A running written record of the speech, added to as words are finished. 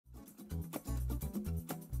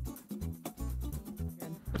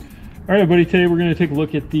All right, everybody, today we're going to take a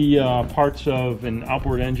look at the parts of an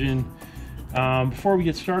outboard engine. Before we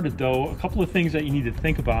get started, though, a couple of things that you need to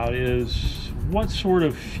think about is what sort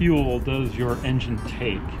of fuel does your engine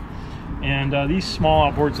take? And these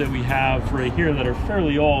small outboards that we have right here that are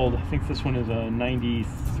fairly old, I think this one is a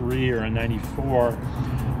 93 or a 94.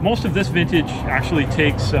 Most of this vintage actually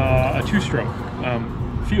takes a two-stroke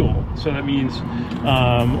fuel. So that means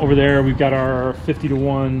over there we've got our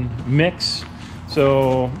 50-to-1 mix.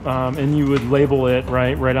 So, and you would label it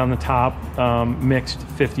right on the top, mixed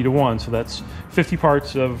 50-to-1. So that's 50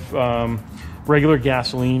 parts of regular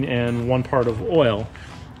gasoline and 1 part of oil.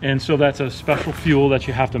 And so that's a special fuel that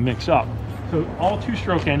you have to mix up. So all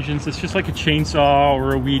two-stroke engines, it's just like a chainsaw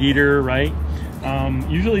or a weed eater, right?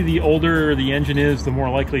 Usually the older the engine is, the more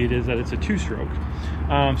likely it is that it's a two-stroke.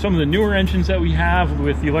 Some of the newer engines that we have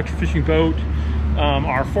with the electric fishing boat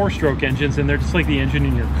are 4-stroke engines, and they're just like the engine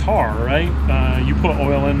in your car, right? You put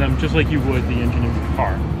oil in them just like you would the engine in your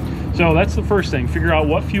car. So that's the first thing, figure out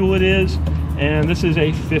what fuel it is, and this is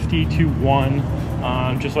a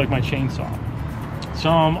 50-to-1, just like my chainsaw.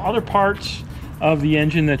 Some other parts of the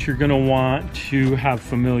engine that you're going to want to have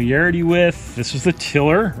familiarity with, this is the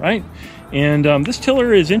tiller, right? And this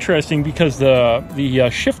tiller is interesting because the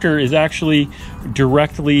shifter is actually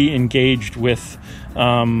directly engaged with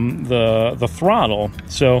the throttle.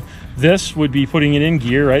 So this would be putting it in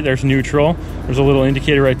gear, right? There's neutral. There's a little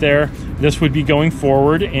indicator right there. This would be going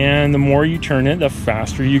forward, and the more you turn it, the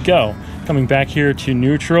faster you go. Coming back here to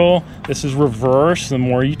neutral, this is reverse. The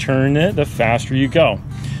more you turn it, the faster you go.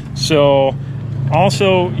 So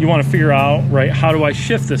also, you want to figure out, right, how do I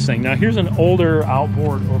shift this thing? Now, here's an older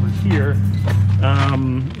outboard over here,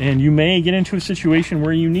 and you may get into a situation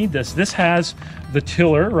where you need this. This has the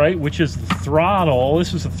tiller, right, which is the throttle.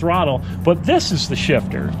 This is the throttle, but this is the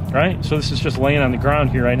shifter, right? So this is just laying on the ground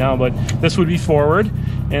here right now, but this would be forward,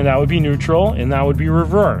 and that would be neutral, and that would be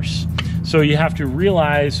reverse. So you have to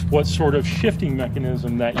realize what sort of shifting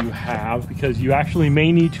mechanism that you have, because you actually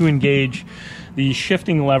may need to engage the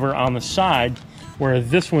shifting lever on the side, where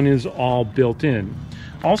this one is all built in.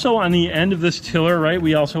 Also on the end of this tiller, right,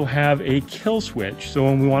 we also have a kill switch. So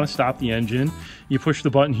when we want to stop the engine, you push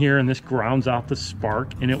the button here and this grounds out the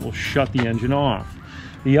spark and it will shut the engine off.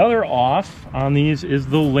 The other off on these is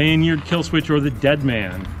the lanyard kill switch, or the dead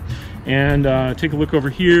man. And take a look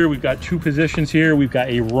over here. We've got 2 positions here. We've got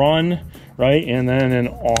a run, right, and then an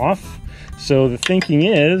off. So the thinking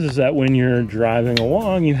is that when you're driving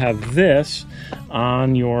along, you have this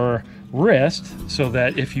on your wrist, so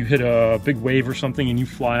that if you hit a big wave or something and you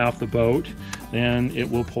fly off the boat, then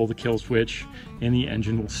it will pull the kill switch and the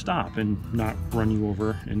engine will stop and not run you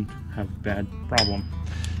over and have a bad problem.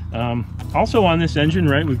 Also on this engine,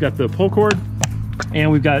 right, we've got the pull cord,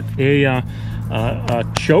 and we've got a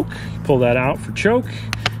choke. Pull that out for choke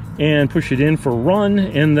and push it in for run,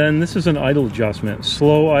 and then this is an idle adjustment,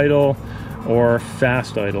 slow idle or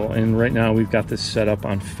fast idle, and right now we've got this set up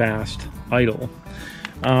on fast idle.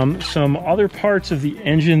 Some other parts of the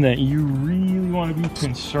engine that you really want to be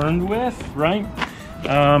concerned with, right?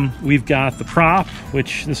 We've got the prop,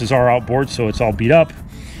 which this is our outboard, so it's all beat up.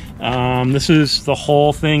 This is the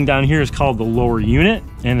whole thing down here is called the lower unit,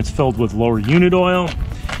 and it's filled with lower unit oil.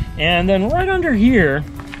 And then right under here,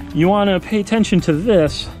 you want to pay attention to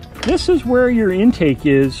this. This is where your intake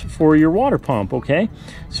is for your water pump, okay?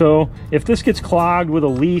 So if this gets clogged with a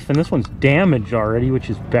leaf, and this one's damaged already,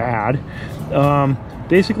 which is bad,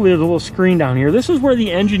 basically there's a little screen down here. This is where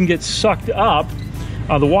the engine gets sucked up,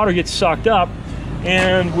 the water gets sucked up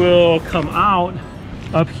and will come out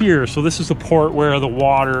up here. So this is the port where the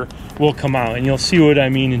water will come out, and you'll see what I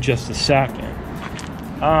mean in just a second.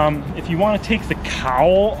 If you want to take the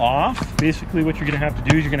cowl off, basically what you're going to have to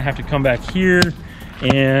do is you're going to have to come back here,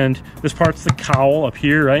 and this part's the cowl up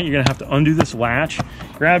here, right? You're going to have to undo this latch,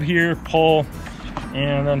 grab here, pull,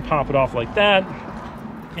 and then pop it off like that.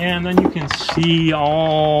 And then you can see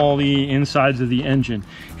all the insides of the engine.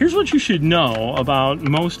 Here's what you should know about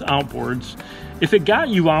most outboards. If it got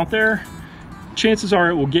you out there, chances are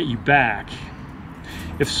it will get you back.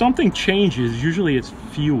 If something changes, usually it's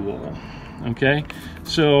fuel, okay?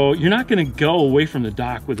 So you're not gonna go away from the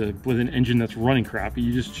dock with an engine that's running crappy.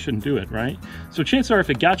 You just shouldn't do it, right? So chances are if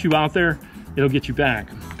it got you out there, it'll get you back.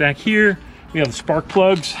 Back here, we have the spark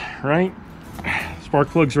plugs, right? Spark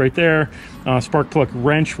plugs right there. Spark plug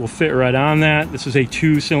wrench will fit right on that. This is a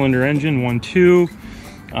 2-cylinder engine, 1.2,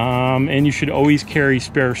 and you should always carry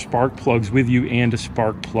spare spark plugs with you and a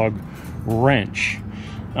spark plug wrench.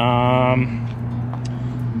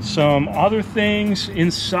 Some other things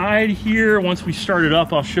inside here, once we start it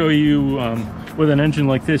up, I'll show you with an engine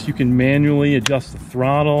like this, you can manually adjust the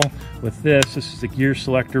throttle with this. This is the gear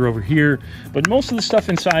selector over here. But most of the stuff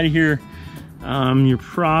inside of here, you're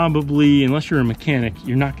probably, unless you're a mechanic,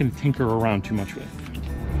 you're not going to tinker around too much with.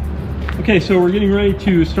 Okay, so we're getting ready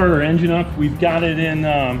to start our engine up. We've got it in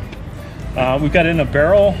a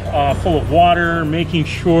barrel full of water, making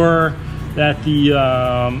sure that the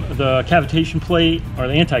cavitation plate, or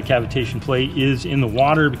the anti-cavitation plate, is in the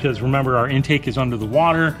water, because remember, our intake is under the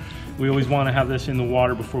water. We always want to have this in the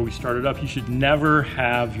water before we start it up. You should never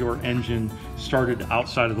have your engine started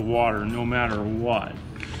outside of the water, no matter what.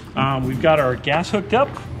 We've got our gas hooked up.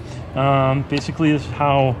 Basically, this is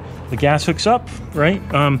how the gas hooks up, right?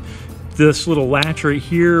 This little latch right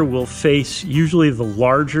here will face usually the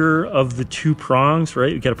larger of the two prongs,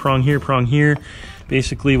 right? We've got a prong here.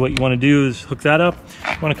 Basically, what you want to do is hook that up.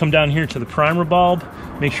 You want to come down here to the primer bulb.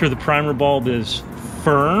 Make sure the primer bulb is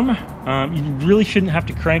firm. You really shouldn't have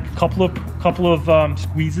to crank. A couple of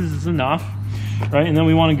squeezes is enough, right? And then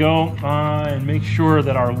we want to go and make sure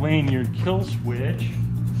that our lanyard kill switch,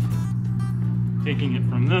 taking it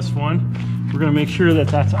from this one, we're going to make sure that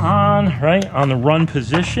that's on, right, on the run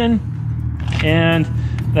position. And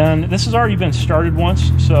then this has already been started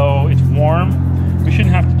once, so it's warm. We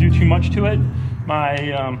shouldn't have to do too much to it.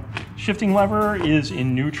 My shifting lever is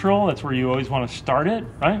in neutral. That's where you always want to start it,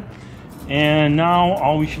 right? And now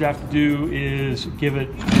all we should have to do is give it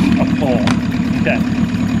a pull. Okay.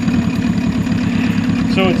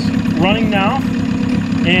 So it's running now.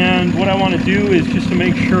 And what I want to do is just to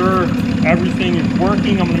make sure everything is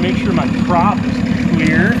working, I'm going to make sure my prop is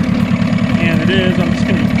clear. And it is. I'm just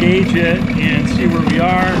going to gauge it and see where we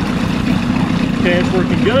are. Okay, it's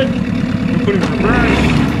working good. We'll put it in reverse.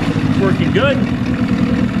 It's working good.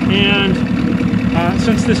 And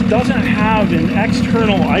since this doesn't have an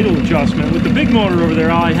external idle adjustment, with the big motor over there,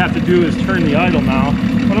 all I have to do is turn the idle now.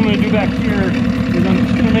 What I'm going to do back here is I'm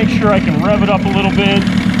just going to make sure I can rev it up a little bit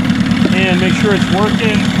and make sure it's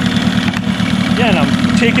working. Again,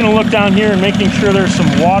 I'm taking a look down here and making sure there's some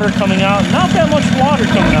water coming out. Not that much water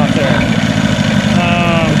coming out there.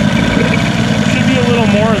 Should be a little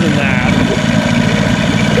more than that.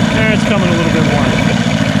 It's coming a little bit more.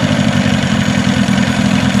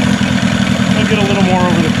 I'll get a little more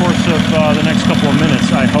over the course of the next couple of minutes,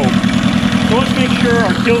 I hope. So let's make sure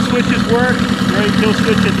our kill switches work. Right, kill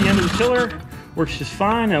switch at the end of the tiller works just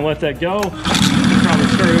fine. I let that go. Probably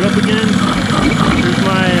start it up again. Here's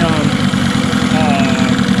my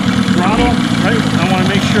throttle. Right, I want to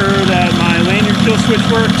make sure that my lanyard kill switch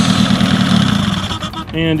works.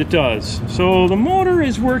 And it does. So the motor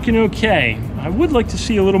is working okay. I would like to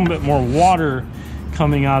see a little bit more water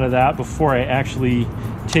coming out of that before I actually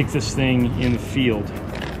take this thing in the field.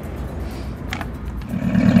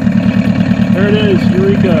 There it is,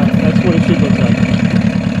 Eureka. That's what it should look like.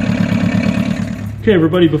 Okay,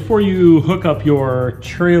 everybody, before you hook up your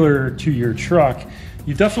trailer to your truck,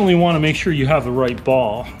 you definitely want to make sure you have the right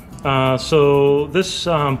ball. So this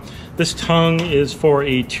tongue is for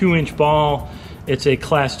a 2-inch ball. It's a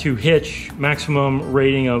class 2 hitch, maximum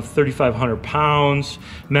rating of 3,500 pounds,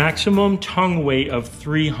 maximum tongue weight of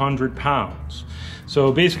 300 pounds.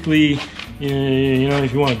 So basically, you know,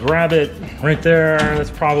 if you want to grab it right there, that's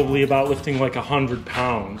probably about lifting like 100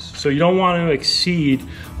 pounds. So you don't want to exceed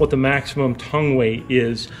what the maximum tongue weight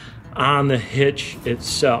is on the hitch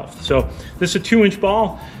itself. So this is a 2-inch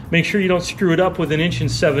ball. Make sure you don't screw it up with an 1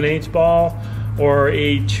 7/8 ball or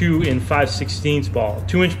a 2 5/16 ball.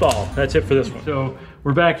 2-inch ball, that's it for this one. So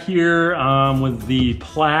we're back here with the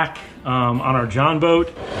plaque on our John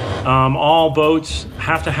boat. All boats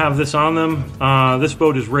have to have this on them. This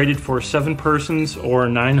boat is rated for 7 persons or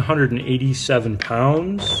 987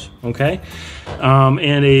 pounds, okay?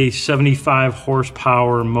 And a 75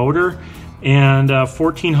 horsepower motor and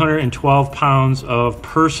 1,412 pounds of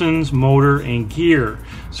persons, motor, and gear.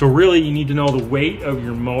 So really you need to know the weight of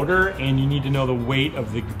your motor and you need to know the weight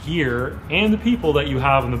of the gear and the people that you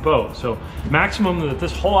have in the boat. So maximum that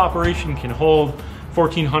this whole operation can hold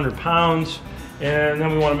 1,400 pounds. And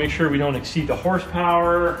then we want to make sure we don't exceed the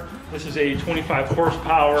horsepower. This is a 25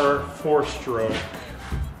 horsepower 4-stroke.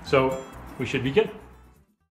 So we should be good.